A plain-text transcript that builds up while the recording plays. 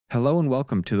Hello and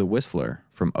welcome to The Whistler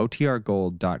from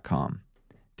OTRGold.com.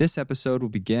 This episode will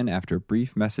begin after a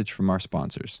brief message from our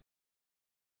sponsors.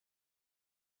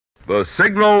 The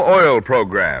Signal Oil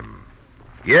Program.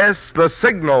 Yes, the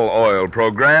Signal Oil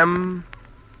Program.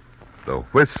 The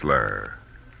Whistler.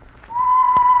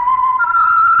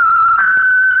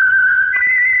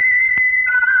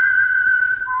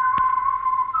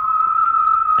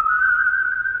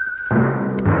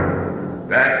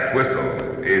 That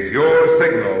whistle is your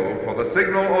signal for the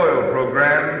Signal Oil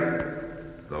Program,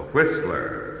 The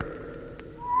Whistler.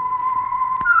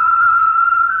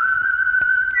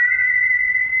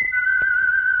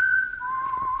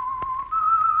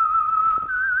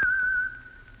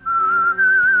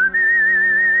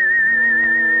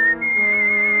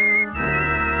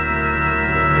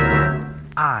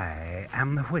 I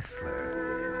am the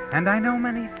Whistler, and I know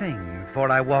many things, for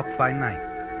I walk by night.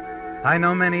 I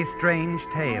know many strange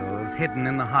tales hidden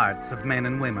in the hearts of men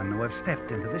and women who have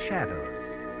stepped into the shadows.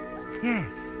 Yes,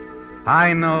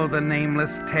 I know the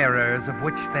nameless terrors of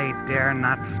which they dare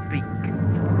not speak.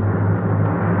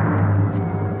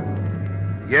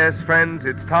 Yes, friends,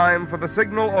 it's time for the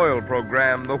Signal Oil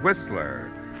Program, The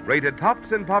Whistler, rated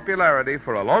tops in popularity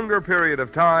for a longer period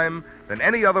of time than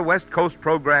any other West Coast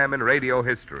program in radio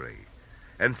history.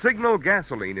 And Signal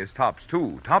gasoline is tops,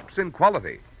 too, tops in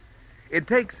quality. It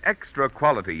takes extra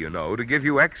quality, you know, to give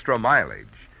you extra mileage.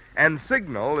 And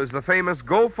Signal is the famous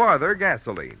Go Farther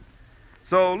gasoline.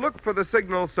 So look for the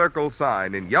Signal Circle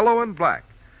sign in yellow and black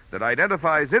that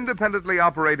identifies independently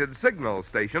operated signal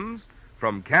stations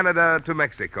from Canada to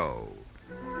Mexico.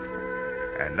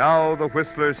 And now the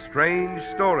Whistler's strange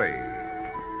story,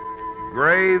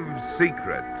 Grave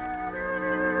Secret.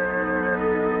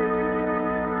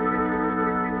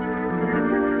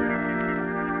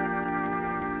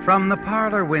 From the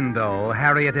parlor window,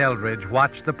 Harriet Eldridge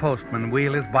watched the postman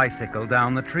wheel his bicycle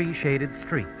down the tree-shaded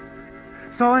street.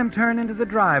 Saw him turn into the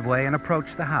driveway and approach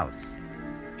the house.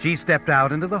 She stepped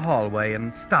out into the hallway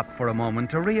and stopped for a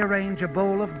moment to rearrange a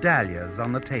bowl of dahlias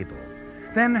on the table,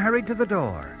 then hurried to the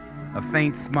door, a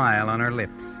faint smile on her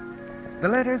lips. The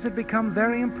letters had become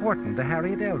very important to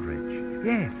Harriet Eldridge.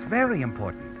 Yes, very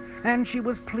important. And she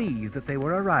was pleased that they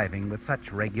were arriving with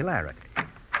such regularity.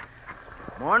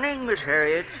 Morning, Miss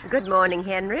Harriet. Good morning,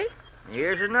 Henry.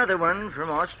 Here's another one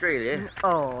from Australia.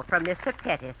 Oh, from Mr.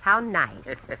 Pettis. How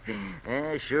nice.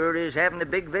 Sure is having a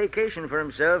big vacation for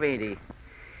himself, ain't he?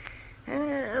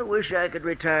 I wish I could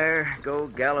retire, go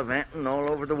gallivanting all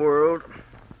over the world.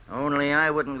 Only I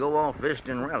wouldn't go off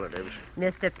visiting relatives.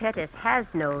 Mr. Pettis has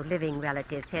no living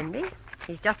relatives, Henry.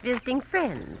 He's just visiting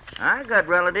friends. I got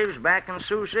relatives back in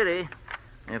Sioux City.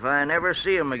 If I never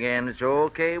see 'em again, it's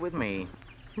okay with me.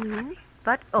 Hmm?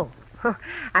 But,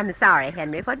 I'm sorry,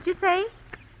 Henry. What did you say?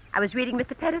 I was reading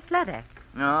Mr. Pettis' letter.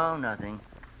 No, nothing.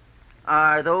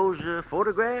 Are those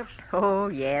photographs? Oh,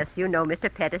 yes. You know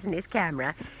Mr. Pettis and his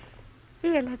camera.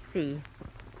 Here, let's see.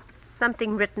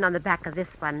 Something written on the back of this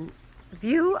one.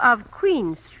 View of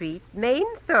Queen Street, main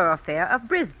thoroughfare of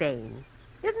Brisbane.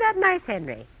 Isn't that nice,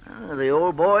 Henry? The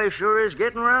old boy sure is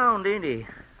getting round, ain't he?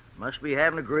 Must be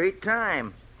having a great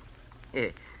time.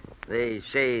 They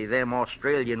say them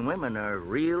Australian women are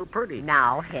real pretty.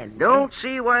 Now, Henry. Don't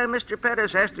see why Mr.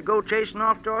 Pettis has to go chasing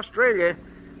off to Australia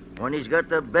when he's got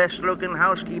the best-looking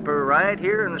housekeeper right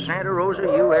here in Santa Rosa,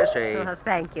 USA. Oh,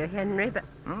 thank you, Henry, but...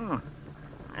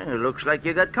 It looks like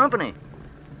you got company.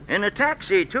 In a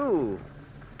taxi, too.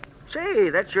 Say,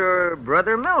 that's your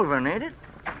brother Melvin, ain't it?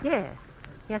 Yes.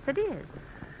 Yes, it is.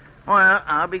 Well,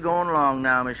 I'll be going along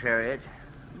now, Miss Harriet.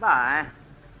 Bye.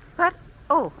 What?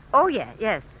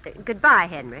 Yes. Goodbye,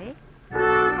 Henry.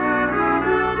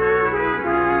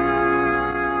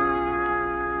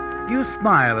 You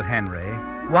smile at Henry,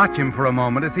 watch him for a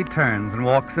moment as he turns and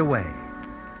walks away.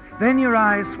 Then your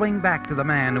eyes swing back to the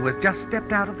man who has just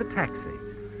stepped out of the taxi,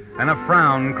 and a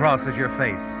frown crosses your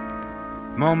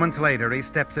face. Moments later, he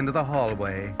steps into the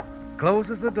hallway,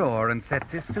 closes the door, and sets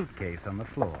his suitcase on the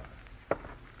floor.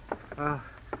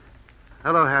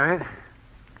 Hello, Harriet.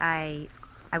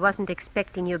 I wasn't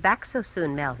expecting you back so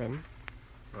soon, Melvin.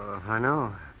 I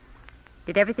know.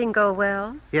 Did everything go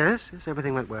well? Yes,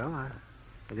 everything went well.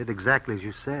 I did exactly as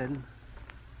you said.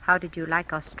 How did you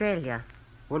like Australia?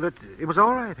 Well, it was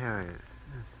all right, Harriet.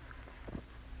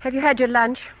 Have you had your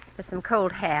lunch? There's some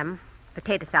cold ham,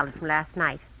 potato salad from last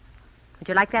night. Would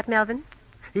you like that, Melvin?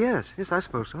 Yes, I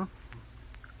suppose so.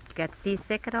 Did you get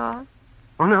seasick at all?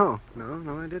 Oh, no,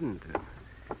 I didn't.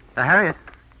 Harriet.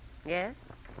 Yes?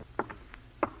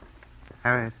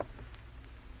 Harriet,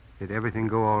 did everything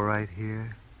go all right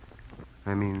here?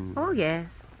 I mean... Oh, yes.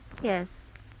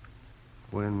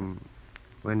 When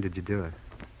did you do it?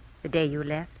 The day you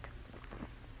left.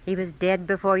 He was dead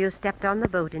before you stepped on the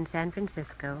boat in San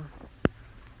Francisco.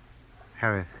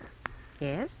 Harriet,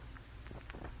 Yes?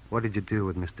 what did you do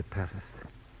with Mr. Pettis?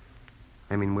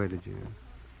 I mean, where did you...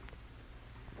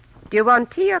 Do you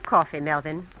want tea or coffee,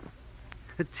 Melvin?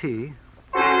 The tea?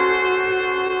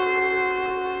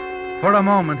 For a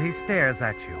moment, he stares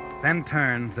at you, then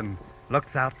turns and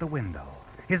looks out the window.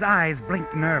 His eyes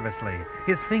blink nervously.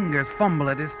 His fingers fumble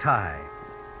at his tie.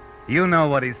 You know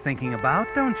what he's thinking about,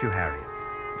 don't you, Harriet?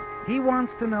 He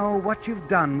wants to know what you've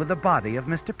done with the body of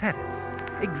Mr. Pettis.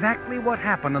 Exactly what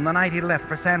happened on the night he left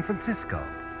for San Francisco.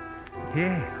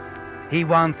 Yes, he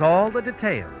wants all the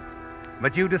details.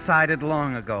 But you decided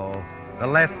long ago, the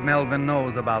less Melvin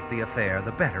knows about the affair,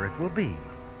 the better it will be.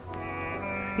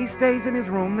 He stays in his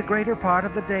room the greater part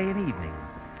of the day and evening.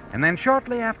 And then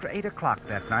shortly after 8 o'clock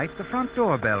that night, the front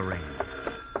doorbell rings.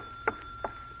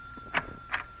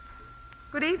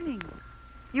 Good evening.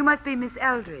 You must be Miss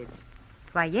Eldridge.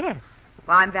 Why, yes.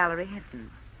 Well, I'm Valerie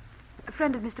Hinton, a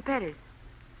friend of Mr. Pettis.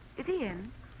 Is he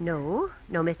in? No,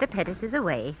 Mr. Pettis is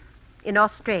away. In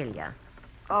Australia.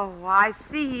 Oh, I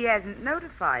see he hasn't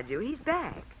notified you. He's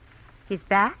back. He's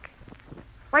back?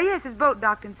 Why, yes, his boat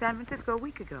docked in San Francisco a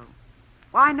week ago.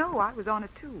 Well, I know. I was on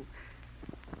it, too.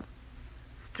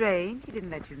 Strange. He didn't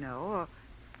let you know. Or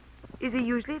is he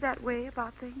usually that way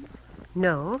about things?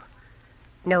 No,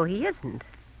 he isn't.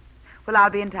 Well,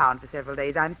 I'll be in town for several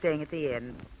days. I'm staying at the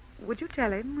inn. Would you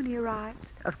tell him when he arrives?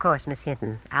 Of course, Miss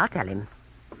Hinton. I'll tell him.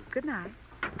 Good night.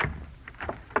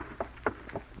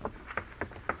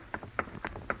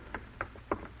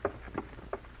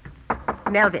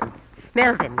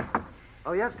 Melvin.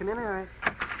 Oh, yes, come in, Harriet.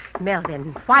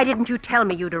 Melvin, why didn't you tell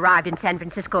me you'd arrived in San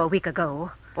Francisco a week ago?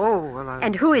 Oh, well, I...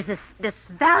 And who is this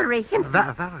Valerie Hinton?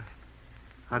 Valerie.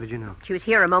 How did you know? She was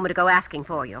here a moment ago asking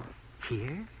for you.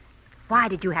 Here? Why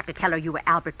did you have to tell her you were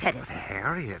Albert Pettis?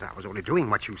 Harriet, I was only doing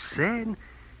what you said.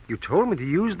 You told me to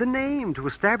use the name to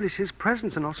establish his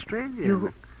presence in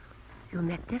Australia. You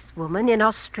met this woman in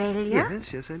Australia?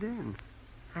 Yes, I did.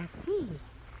 I see.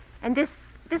 And this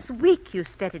week you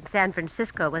spent in San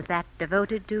Francisco, was that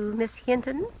devoted to Miss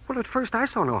Hinton? Well, at first I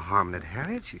saw no harm in it,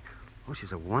 Harriet.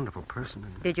 She's a wonderful person.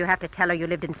 Did you have to tell her you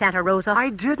lived in Santa Rosa? I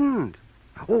didn't.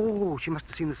 Oh, she must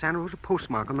have seen the Santa Rosa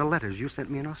postmark on the letters you sent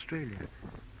me in Australia.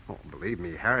 Oh, believe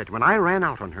me, Harriet, when I ran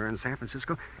out on her in San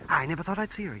Francisco, I never thought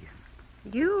I'd see her again.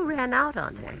 You ran out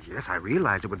on her? Yes, I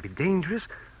realized it would be dangerous.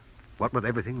 What with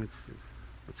everything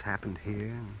that's happened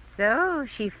here. So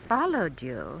she followed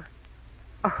you.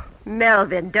 Oh,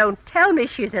 Melvin, don't tell me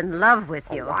she's in love with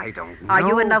you. Oh, I don't know. Are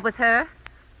you in love with her?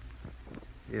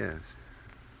 Yes.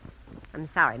 I'm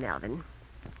sorry, Melvin.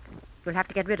 You'll have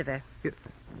to get rid of her. Get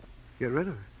rid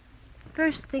of her?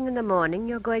 First thing in the morning,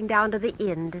 you're going down to the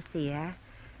inn to see her.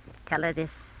 Tell her this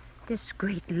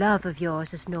great love of yours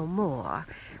is no more.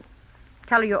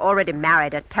 Tell her you're already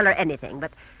married, or tell her anything,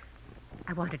 but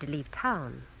I want her to leave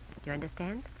town. Do you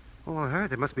understand? Oh, Harriet,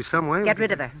 there must be some way. Get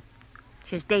rid of her.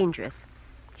 She's dangerous.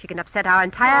 She can upset our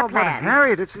entire plan. But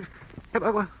Harriet, it's...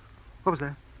 What was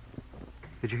that?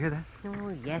 Did you hear that?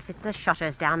 Oh, yes, it's the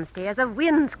shutters downstairs. The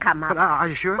wind's come up. But are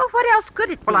you sure? Well, what else could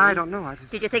it be? Well, I don't know.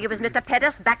 Did you think it was Mr.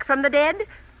 Pettis back from the dead?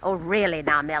 Oh, really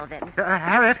now, Melvin?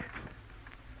 Harriet?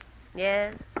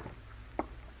 Yes?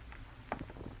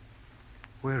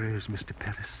 Where is Mr.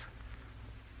 Pettis?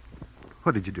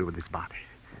 What did you do with his body?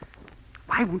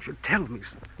 Why won't you tell me?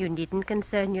 You needn't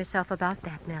concern yourself about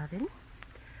that, Melvin.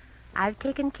 I've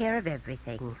taken care of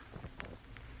everything.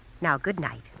 Now, good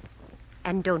night.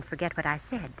 And don't forget what I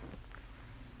said.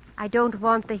 I don't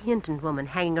want the Hinton woman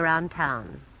hanging around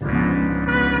town.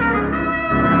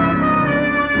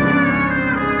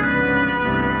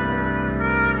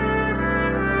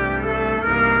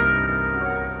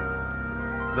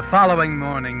 The following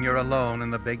morning, you're alone in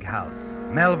the big house.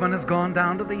 Melvin has gone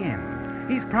down to the inn.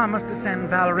 He's promised to send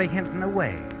Valerie Hinton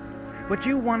away. But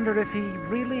you wonder if he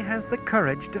really has the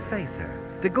courage to face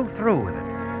her, to go through with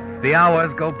it. The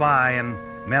hours go by, and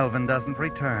Melvin doesn't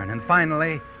return. And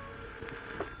finally...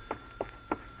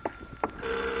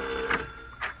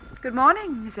 Good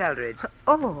morning, Miss Eldridge.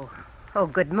 Oh,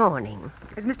 good morning.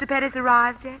 Has Mr. Pettis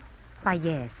arrived yet? Why,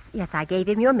 yes, I gave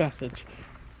him your message.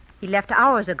 He left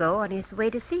hours ago on his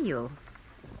way to see you.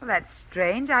 Well, that's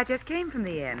strange. I just came from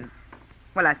the inn.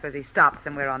 Well, I suppose he stopped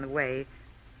somewhere on the way.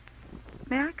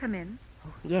 May I come in?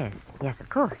 Oh, yes, of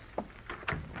course.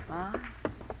 Ah,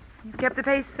 you've kept the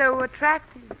place so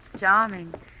attractive. It's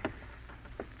charming.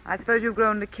 I suppose you've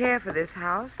grown to care for this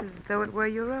house as though it were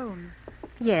your own.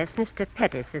 Yes, Mr.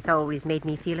 Pettis has always made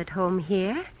me feel at home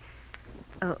here.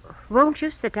 Won't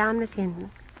you sit down, Miss Hinton?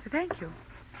 Thank you.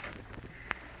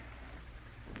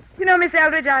 You know, Miss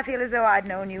Eldridge, I feel as though I'd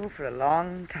known you for a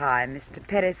long time. Mr.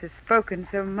 Pettis has spoken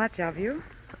so much of you.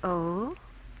 Oh?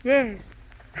 Yes.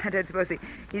 I don't suppose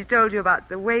he's told you about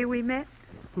the way we met?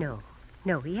 No,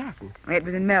 he hasn't. It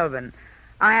was in Melbourne.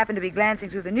 I happened to be glancing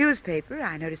through the newspaper.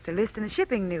 I noticed a list in the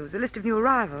shipping news, a list of new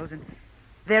arrivals, and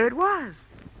there it was.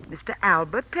 Mr.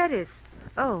 Albert Pettis.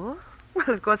 Oh? Well,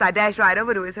 of course, I dashed right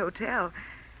over to his hotel.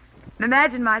 And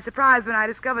imagine my surprise when I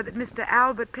discovered that Mr.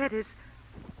 Albert Pettis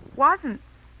wasn't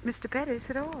Mr. Pettis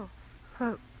at all.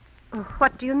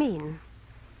 What do you mean?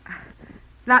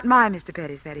 Not my Mr.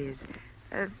 Pettis, that is.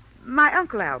 My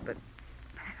Uncle Albert.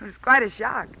 It was quite a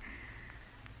shock.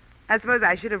 I suppose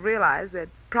I should have realized there'd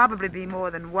probably be more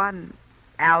than one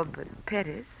Albert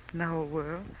Pettis in the whole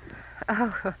world.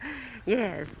 Oh,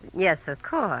 yes, of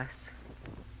course.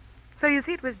 So you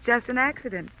see, it was just an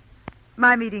accident.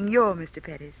 My meeting your Mr.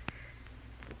 Pettis.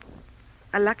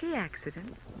 A lucky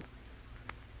accident.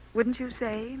 Wouldn't you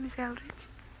say, Miss Eldridge?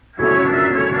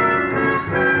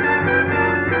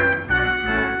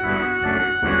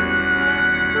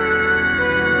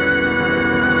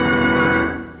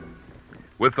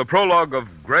 With the prologue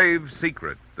of Grave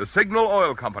Secret, the Signal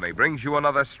Oil Company brings you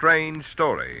another strange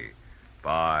story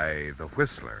by The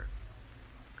Whistler.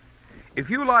 If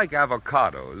you like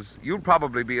avocados, you'll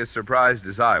probably be as surprised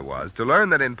as I was to learn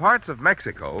that in parts of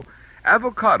Mexico,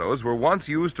 avocados were once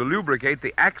used to lubricate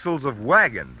the axles of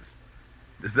wagons.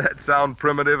 Does that sound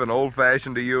primitive and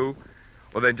old-fashioned to you?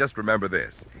 Well, then just remember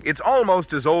this. It's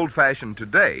almost as old-fashioned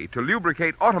today to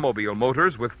lubricate automobile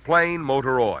motors with plain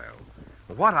motor oil.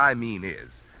 What I mean is,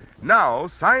 now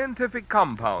scientific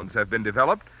compounds have been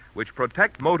developed which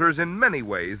protect motors in many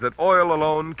ways that oil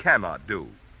alone cannot do.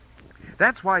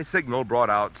 That's why Signal brought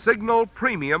out Signal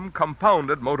Premium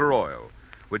Compounded Motor Oil,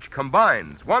 which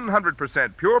combines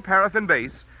 100% pure paraffin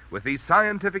base with these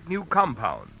scientific new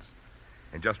compounds.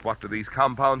 And just what do these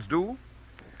compounds do?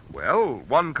 Well,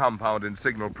 one compound in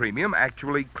Signal Premium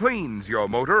actually cleans your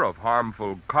motor of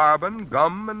harmful carbon,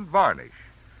 gum, and varnish.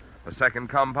 A second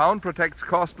compound protects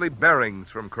costly bearings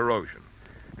from corrosion.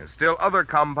 And still other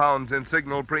compounds in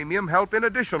Signal Premium help in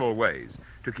additional ways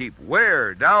to keep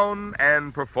wear down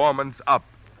and performance up.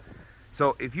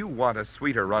 So if you want a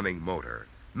sweeter running motor,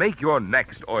 make your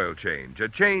next oil change a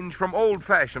change from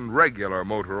old-fashioned regular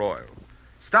motor oil.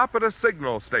 Stop at a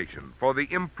Signal station for the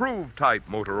improved type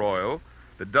motor oil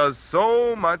that does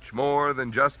so much more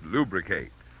than just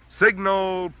lubricate.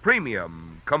 Signal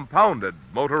Premium Compounded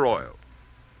Motor Oil.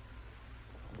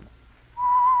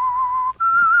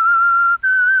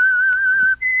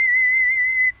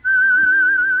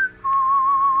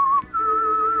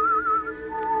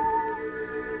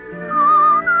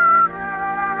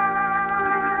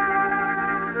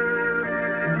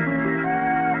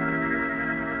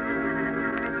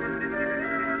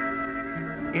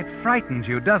 It frightens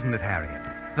you, doesn't it, Harriet?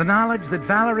 The knowledge that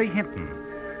Valerie Hinton,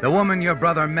 the woman your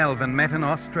brother Melvin met in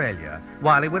Australia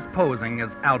while he was posing as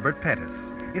Albert Pettis,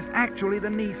 is actually the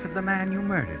niece of the man you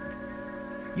murdered.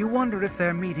 You wonder if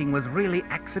their meeting was really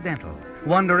accidental.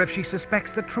 Wonder if she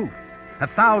suspects the truth.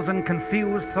 1,000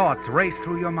 confused thoughts race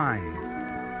through your mind.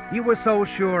 You were so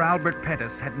sure Albert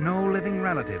Pettis had no living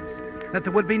relatives, that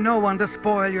there would be no one to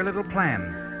spoil your little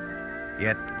plan.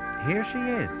 Yet here she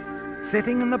is,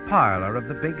 sitting in the parlor of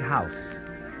the big house,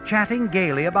 chatting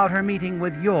gaily about her meeting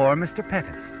with your Mr.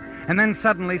 Pettis. And then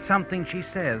suddenly something she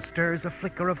says stirs a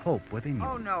flicker of hope within you.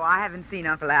 Oh, no, I haven't seen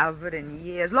Uncle Albert in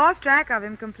years. Lost track of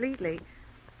him completely.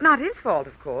 Not his fault,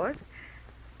 of course.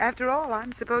 After all,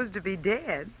 I'm supposed to be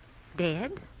dead.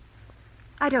 Dead?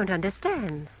 I don't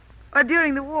understand.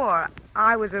 During the war,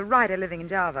 I was a writer living in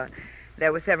Java.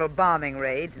 There were several bombing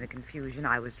raids. In the confusion,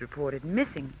 I was reported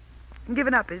missing and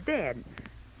given up as dead.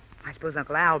 I suppose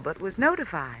Uncle Albert was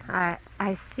notified.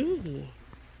 I see.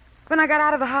 When I got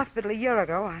out of the hospital a year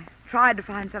ago, I tried to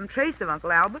find some trace of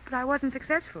Uncle Albert, but I wasn't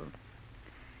successful.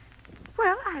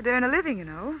 Well, I had to earn a living, you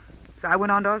know, so I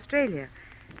went on to Australia.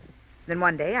 Then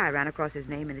one day I ran across his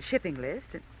name in the shipping list,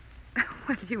 and,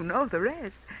 well, you know the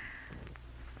rest.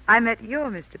 I met your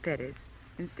Mr. Pettis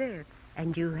instead.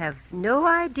 And you have no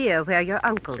idea where your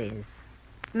uncle is?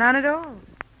 None at all.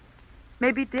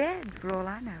 Maybe dead, for all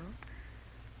I know.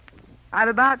 I've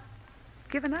about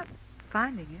given up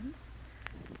finding him.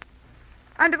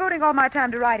 I'm devoting all my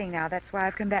time to writing now. That's why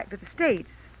I've come back to the States.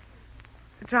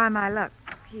 To try my luck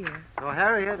here. Oh,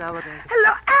 Harriet, Albert.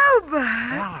 Hello,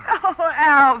 Albert. Oh,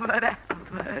 Albert.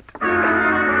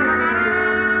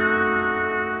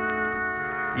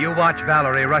 You watch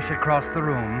Valerie rush across the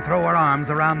room, throw her arms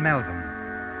around Melvin.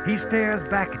 He stares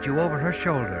back at you over her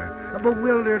shoulder, a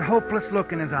bewildered, hopeless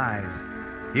look in his eyes.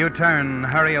 You turn,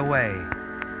 hurry away.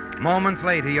 Moments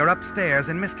later, you're upstairs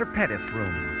in Mr. Pettis'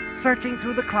 room. searching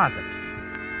through the closet.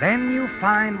 Then you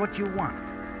find what you want.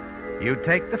 You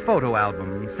take the photo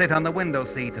album, sit on the window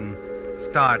seat, and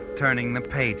start turning the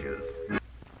pages.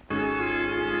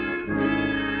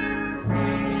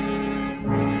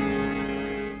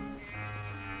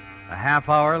 A half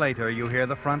hour later, you hear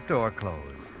the front door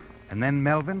close, and then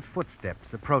Melvin's footsteps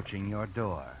approaching your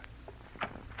door.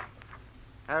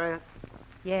 Harriet?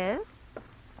 Yes?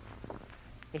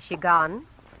 Is she gone?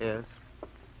 Yes.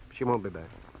 She won't be back.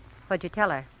 What'd you tell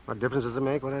her? What difference does it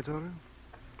make what I told her?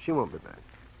 She won't be back.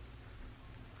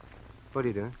 What are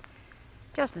you doing?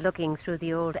 Just looking through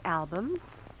the old album.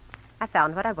 I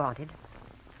found what I wanted.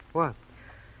 What?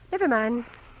 Never mind.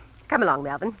 Come along,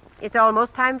 Melvin. It's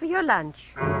almost time for your lunch.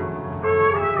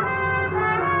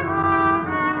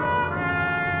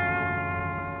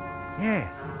 Yes.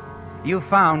 You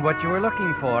found what you were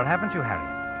looking for, haven't you, Harriet?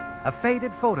 A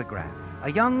faded photograph,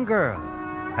 a young girl,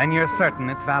 and you're certain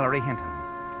it's Valerie Hinton.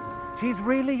 She's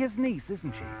really his niece,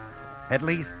 isn't she? At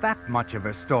least that much of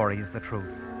her story is the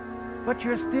truth. But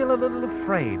you're still a little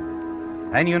afraid.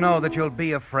 And you know that you'll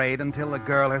be afraid until the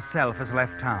girl herself has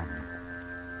left town.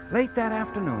 Late that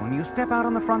afternoon, you step out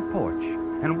on the front porch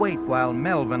and wait while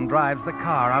Melvin drives the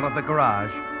car out of the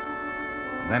garage.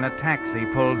 Then a taxi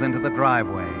pulls into the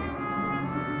driveway.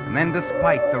 And then,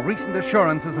 despite the recent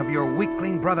assurances of your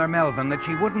weakling brother Melvin that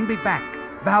she wouldn't be back,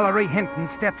 Valerie Hinton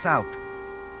steps out.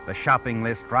 The shopping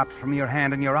list drops from your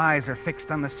hand and your eyes are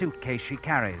fixed on the suitcase she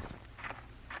carries.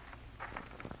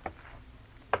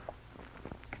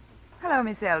 Hello,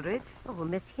 Miss Eldridge. Oh,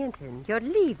 Miss Hinton, you're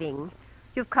leaving.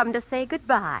 You've come to say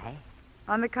goodbye.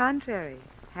 On the contrary,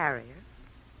 Harriet,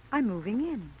 I'm moving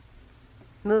in.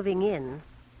 Moving in.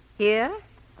 Here?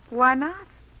 Why not?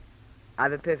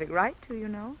 I've a perfect right to, you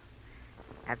know.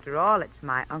 After all, it's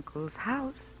my uncle's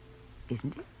house,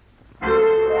 isn't it?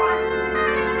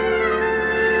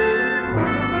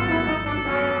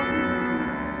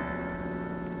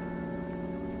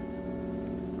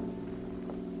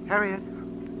 Harriet,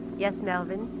 Yes,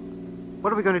 Melvin?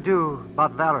 what are we going to do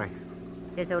about Valerie?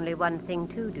 There's only one thing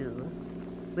to do.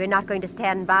 We're not going to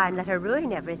stand by and let her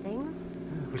ruin everything.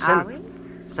 Are we?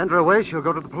 Send her away, she'll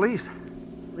go to the police.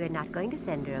 We're not going to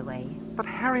send her away. But,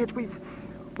 Harriet, we...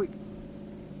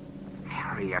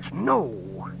 Harriet,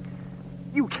 no.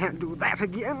 You can't do that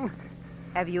again.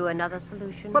 Have you another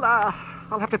solution? But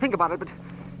I'll have to think about it, but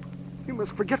you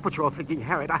must forget what you're thinking,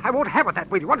 Harriet. I won't have it that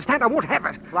way. Do you understand? I won't have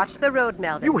it. Watch the road,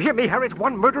 Melvin. You hear me, Harriet?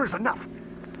 One murder is enough.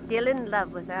 Still in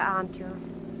love with her, aren't you?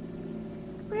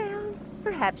 Well,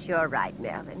 perhaps you're right,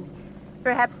 Melvin.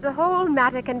 Perhaps the whole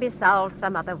matter can be solved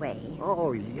some other way.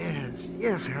 Oh, yes.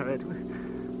 Yes, Harriet.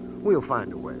 We'll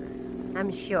find a way.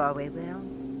 I'm sure we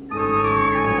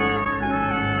will.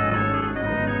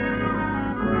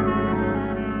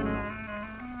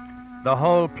 The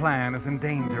whole plan is in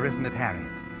danger, isn't it,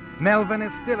 Harriet? Melvin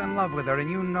is still in love with her,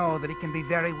 and you know that he can be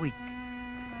very weak.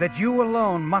 That you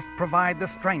alone must provide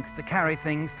the strength to carry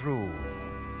things through.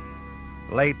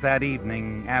 Late that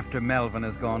evening, after Melvin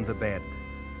has gone to bed,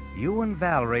 you and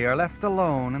Valerie are left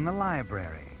alone in the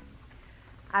library.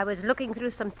 I was looking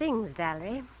through some things,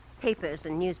 Valerie. Papers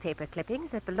and newspaper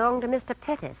clippings that belonged to Mr.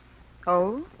 Pettis.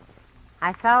 Oh?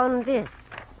 I found this.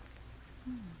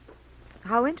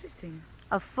 How interesting.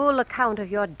 A full account of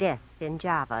your death in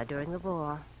Java during the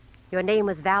war. Your name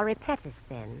was Valerie Pettis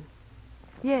then.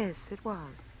 Yes, it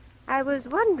was. I was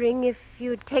wondering if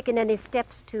you'd taken any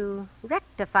steps to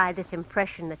rectify this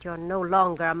impression that you're no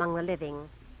longer among the living.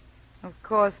 Of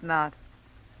course not.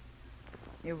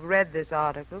 You've read this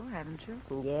article, haven't you?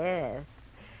 Yes.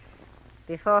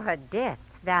 Before her death,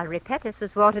 Valerie Pettis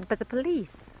was wanted by the police.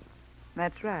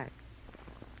 That's right.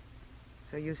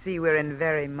 So you see, we're in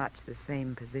very much the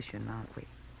same position, aren't we?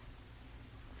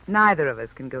 Neither of us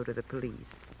can go to the police,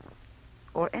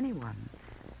 or anyone,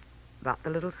 about the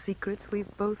little secrets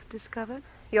we've both discovered.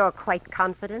 You're quite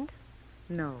confident?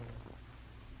 No.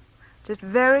 Just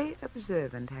very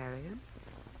observant, Harriet.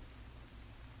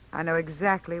 I know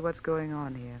exactly what's going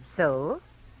on here. So?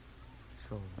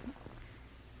 So?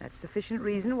 That's sufficient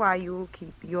reason why you'll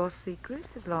keep your secret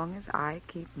as long as I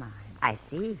keep mine. I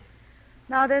see.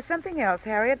 Now, there's something else,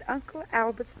 Harriet. Uncle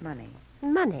Albert's money.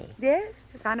 Money? Yes,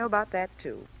 I know about that,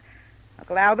 too.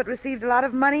 Uncle Albert received a lot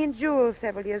of money in jewels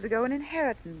several years ago, an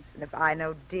inheritance. And if I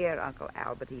know dear Uncle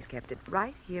Albert, he's kept it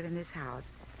right here in his house.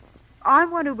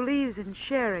 I'm one who believes in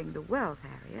sharing the wealth,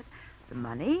 Harriet. The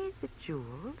money, the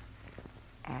jewels,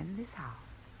 and this house.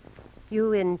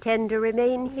 You intend to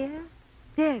remain here?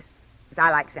 Yes. I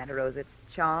like Santa Rosa. It's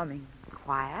charming,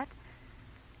 quiet,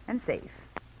 and safe.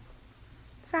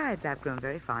 Besides, I've grown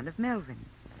very fond of Melvin.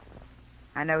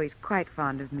 I know he's quite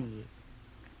fond of me.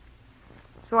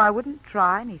 So I wouldn't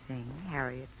try anything,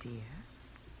 Harriet, dear.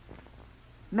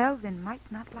 Melvin might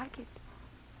not like it.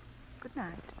 Good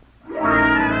night.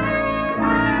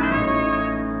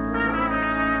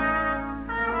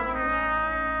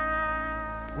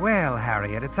 Well,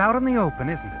 Harriet, it's out in the open,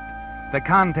 isn't it? The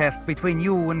contest between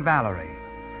you and Valerie.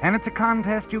 And it's a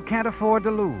contest you can't afford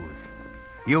to lose.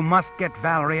 You must get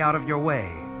Valerie out of your way.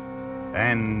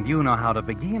 And you know how to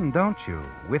begin, don't you?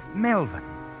 With Melvin.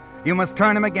 You must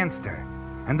turn him against her.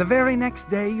 And the very next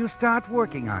day you start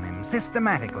working on him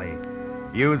systematically,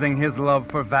 using his love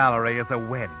for Valerie as a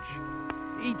wedge.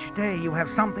 Each day you have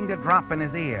something to drop in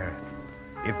his ear.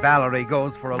 If Valerie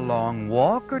goes for a long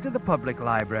walk or to the public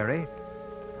library,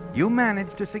 you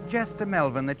manage to suggest to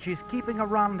Melvin that she's keeping a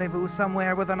rendezvous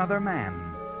somewhere with another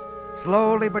man.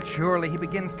 Slowly but surely he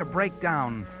begins to break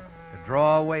down, to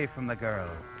draw away from the girl,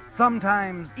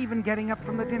 sometimes even getting up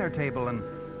from the dinner table and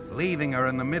leaving her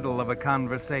in the middle of a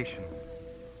conversation.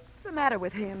 What's the matter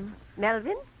with him?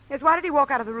 Melvin? Yes, why did he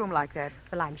walk out of the room like that?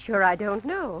 Well, I'm sure I don't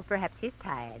know. Perhaps he's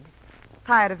tired.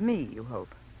 Tired of me, you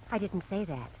hope. I didn't say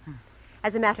that.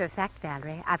 As a matter of fact,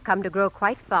 Valerie, I've come to grow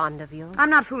quite fond of you. I'm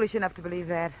not foolish enough to believe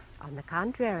that. On the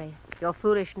contrary, you're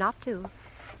foolish not to.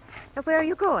 Now, where are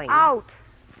you going? Out.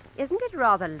 Isn't it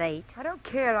rather late? I don't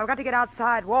care. I've got to get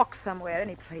outside, walk somewhere,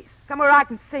 any place. Somewhere I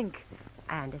can think.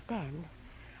 I understand.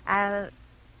 I'll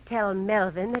tell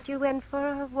Melvin that you went for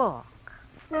a walk.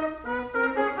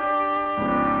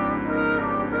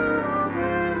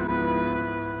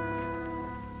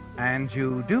 And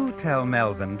you do tell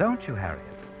Melvin, don't you, Harriet?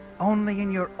 Only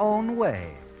in your own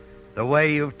way. The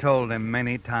way you've told him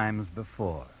many times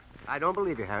before. I don't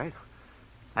believe you, Harriet.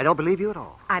 I don't believe you at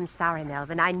all. I'm sorry,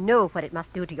 Melvin. I know what it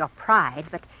must do to your pride,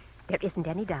 but there isn't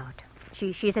any doubt.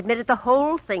 She's admitted the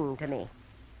whole thing to me.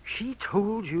 She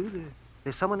told you that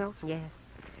there's someone else? Yes.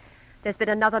 There's been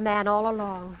another man all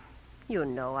along. You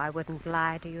know I wouldn't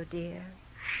lie to you, dear.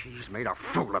 She's made a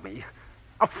fool of me.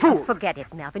 A fool. Forget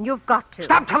it, Melvin. You've got to.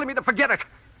 Stop telling me to forget it.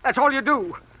 That's all you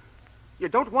do. You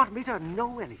don't want me to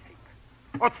know anything.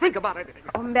 Or think about it.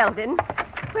 Oh, Melvin,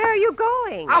 where are you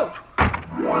going? Out!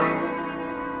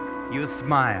 You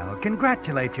smile,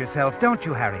 congratulate yourself, don't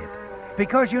you, Harriet?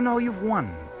 Because you know you've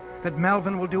won. That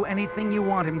Melvin will do anything you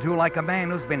want him to, like a man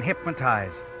who's been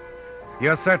hypnotized.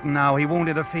 You're certain now he won't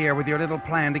interfere with your little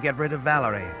plan to get rid of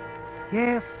Valerie.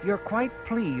 Yes, you're quite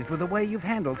pleased with the way you've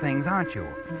handled things, aren't you?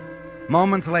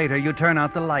 Moments later, you turn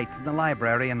out the lights in the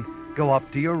library and go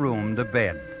up to your room to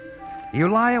bed. You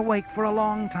lie awake for a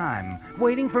long time,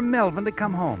 waiting for Melvin to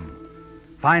come home.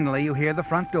 Finally, you hear the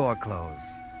front door close.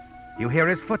 You hear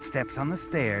his footsteps on the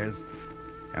stairs.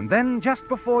 And then, just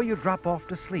before you drop off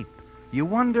to sleep, you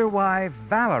wonder why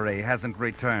Valerie hasn't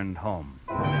returned home.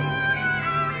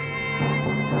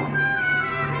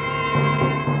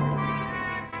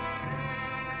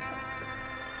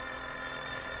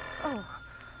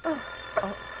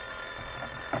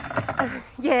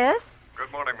 Yes?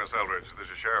 Good morning, Miss Eldridge. This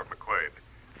is Sheriff McQuaid.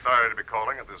 Sorry to be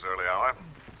calling at this early hour.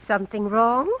 Something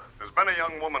wrong? There's been a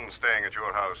young woman staying at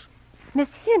your house. Miss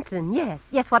Hinton, yes.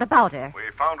 Yes, what about her? We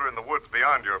found her in the woods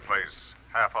beyond your place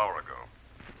half-hour ago.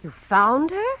 You found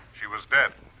her? She was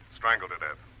dead, strangled to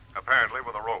death, apparently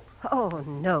with a rope. Oh,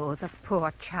 no, the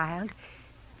poor child.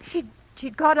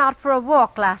 She'd gone out for a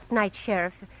walk last night,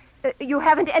 Sheriff. You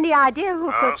haven't any idea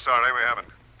who No, could... sorry, we haven't.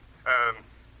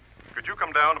 Could you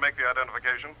come down to make the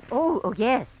identification? Oh,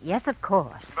 yes. Yes, of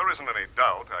course. There isn't any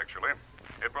doubt, actually.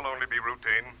 It will only be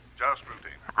routine, just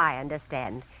routine. I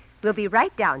understand. We'll be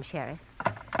right down, Sheriff.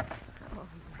 Oh,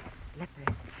 my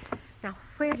slippers. Now,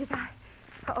 where did I...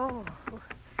 Oh,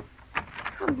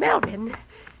 Melvin.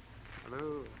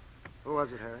 Hello. Who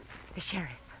was it, Harry? The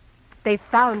sheriff. They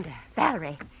found her,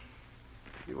 Valerie.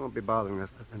 You won't be bothering us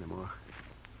anymore.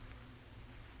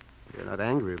 You're not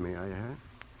angry with me, are you, Harry?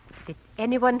 Did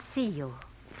anyone see you?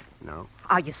 No.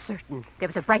 Are you certain? There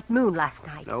was a bright moon last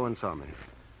night. No one saw me.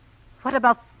 What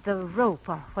about the rope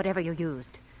or whatever you used?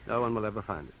 No one will ever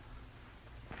find it.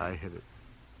 I hid it.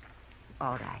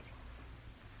 All right.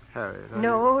 Harry.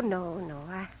 No.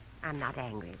 I'm not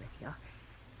angry with you.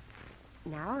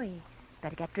 Now, we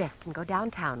better get dressed and go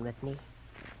downtown with me.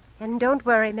 And don't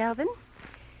worry, Melvin.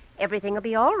 Everything will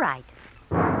be all right.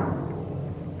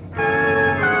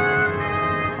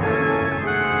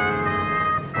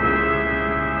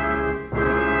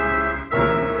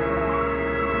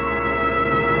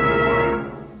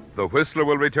 The Whistler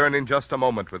will return in just a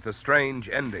moment with a strange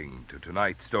ending to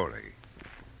tonight's story.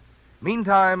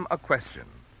 Meantime, a question.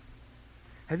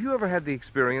 Have you ever had the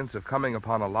experience of coming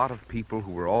upon a lot of people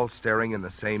who were all staring in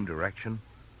the same direction?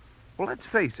 Well, let's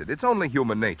face it, it's only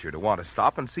human nature to want to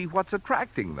stop and see what's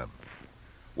attracting them.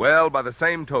 Well, by the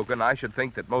same token, I should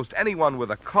think that most anyone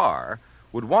with a car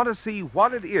would want to see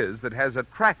what it is that has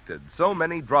attracted so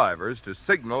many drivers to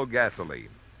Signal gasoline.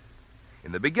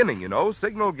 In the beginning,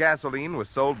 Signal gasoline was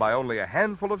sold by only a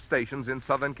handful of stations in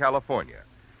Southern California.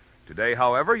 Today,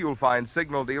 however, you'll find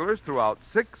Signal dealers throughout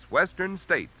 6 western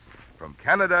states, from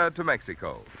Canada to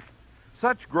Mexico.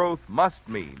 Such growth must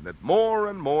mean that more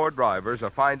and more drivers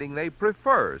are finding they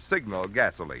prefer Signal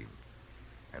gasoline.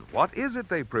 And what is it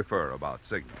they prefer about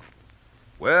Signal?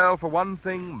 Well, for one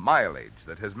thing, mileage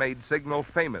that has made Signal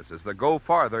famous as the Go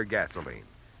Farther gasoline.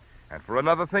 And for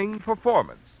another thing,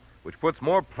 performance, which puts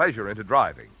more pleasure into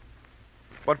driving.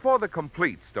 But for the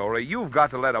complete story, you've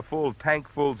got to let a full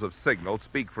tankfuls of Signal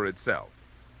speak for itself.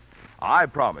 I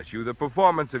promise you the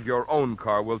performance of your own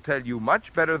car will tell you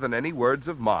much better than any words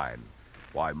of mine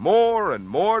why more and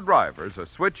more drivers are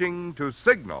switching to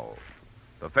Signal,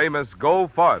 the famous Go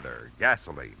Farther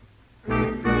gasoline.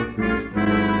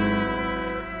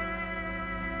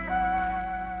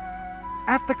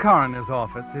 At the coroner's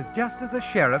office is just as the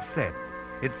sheriff said.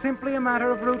 It's simply a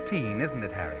matter of routine, isn't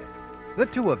it, Harriet? The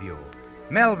two of you,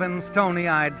 Melvin's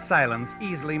stony-eyed silence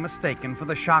easily mistaken for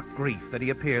the shocked grief that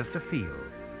he appears to feel,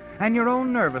 and your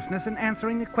own nervousness in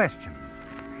answering the questions.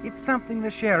 It's something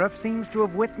the sheriff seems to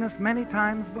have witnessed many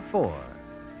times before.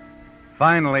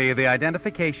 Finally, the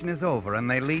identification is over,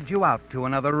 and they lead you out to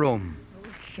another room. Oh,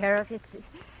 Sheriff,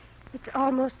 it's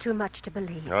almost too much to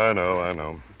believe. I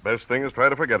know. Best thing is try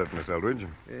to forget it, Miss Eldridge.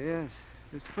 Yes,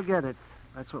 just forget it.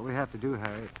 That's what we have to do,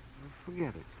 Harriet.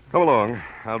 Forget it. Come along.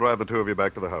 I'll drive the two of you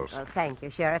back to the house. Oh, thank you,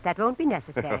 Sheriff. That won't be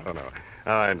necessary. No.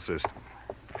 I insist.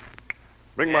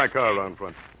 Bring my car around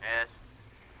front.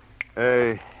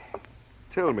 Yes.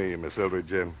 Tell me, Miss Eldridge,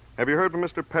 have you heard from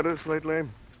Mr. Pettis lately?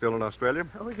 Still in Australia?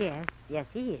 Oh, yes. Yes,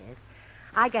 he is.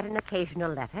 I get an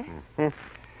occasional letter. Mm-hmm.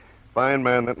 Fine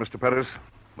man, that Mr. Pettis.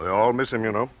 We all miss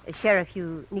him, Sheriff,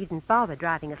 you needn't bother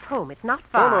driving us home. It's not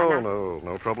far.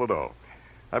 No trouble at all.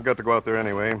 I've got to go out there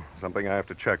anyway. Something I have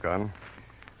to check on.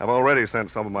 I've already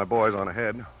sent some of my boys on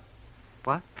ahead.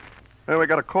 What? Well, we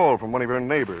got a call from one of your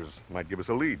neighbors. Might give us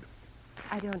a lead.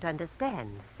 I don't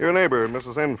understand. Your neighbor,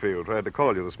 Mrs. Enfield, tried to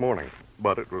call you this morning,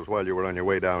 but it was while you were on your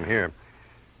way down here.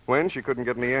 When she couldn't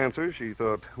get any answers, she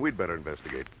thought we'd better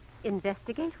investigate.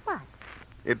 Investigate what?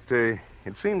 It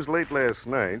seems late last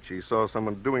night she saw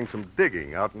someone doing some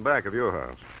digging out in back of your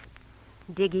house.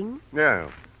 Digging? Yeah.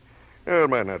 Well, it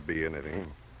might not be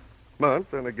anything. But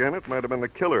then again, it might have been the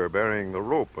killer burying the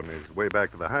rope on his way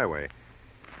back to the highway.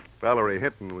 Valerie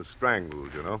Hinton was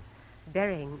strangled,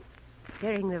 Burying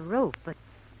the rope, but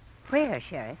where,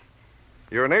 Sheriff?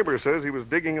 Your neighbor says he was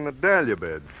digging in the dahlia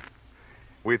bed.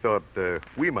 We thought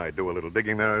we might do a little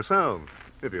digging there ourselves,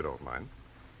 if you don't mind.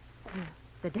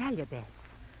 The dahlia bed.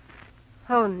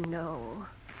 Oh, no.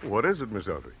 What is it, Miss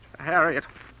Eldridge? Harriet,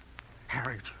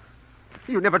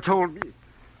 you never told me.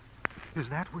 Is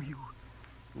that where you...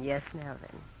 Yes,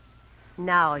 Melvin.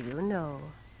 Now you know.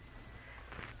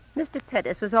 Mr.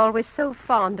 Pettis was always so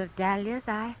fond of dahlias,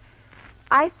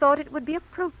 I thought it would be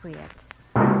appropriate.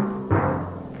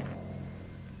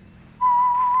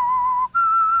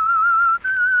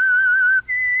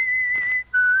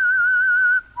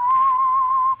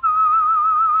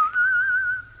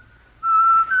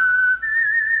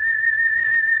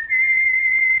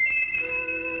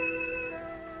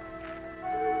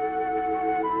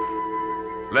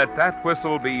 Let that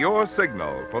whistle be your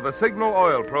signal for the Signal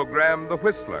Oil program, The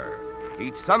Whistler,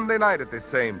 each Sunday night at this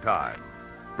same time.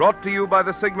 Brought to you by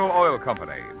the Signal Oil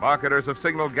Company, marketers of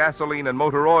Signal gasoline and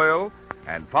motor oil,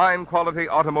 and fine quality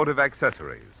automotive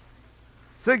accessories.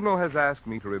 Signal has asked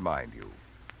me to remind you,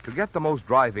 to get the most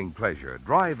driving pleasure,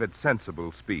 drive at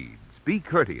sensible speeds, be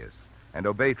courteous, and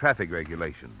obey traffic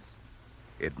regulations.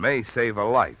 It may save a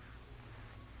life,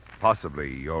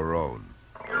 possibly your own.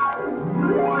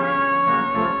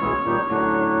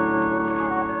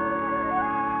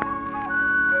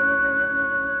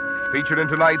 Featured in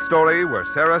tonight's story were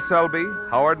Sarah Selby,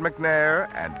 Howard McNair,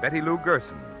 and Betty Lou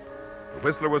Gerson. The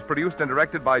Whistler was produced and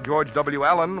directed by George W.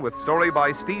 Allen, with story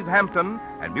by Steve Hampton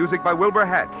and music by Wilbur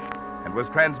Hatch, and was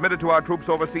transmitted to our troops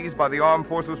overseas by the Armed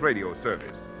Forces Radio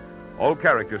Service. All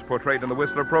characters portrayed in the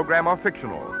Whistler program are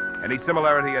fictional. Any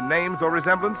similarity in names or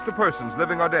resemblance to persons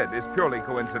living or dead is purely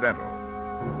coincidental.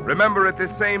 Remember at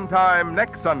this same time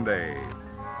next Sunday,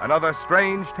 another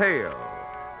strange tale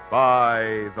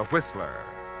by The Whistler.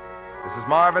 This is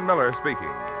Marvin Miller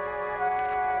speaking.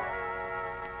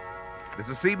 This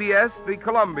is CBS, the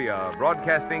Columbia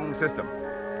Broadcasting System.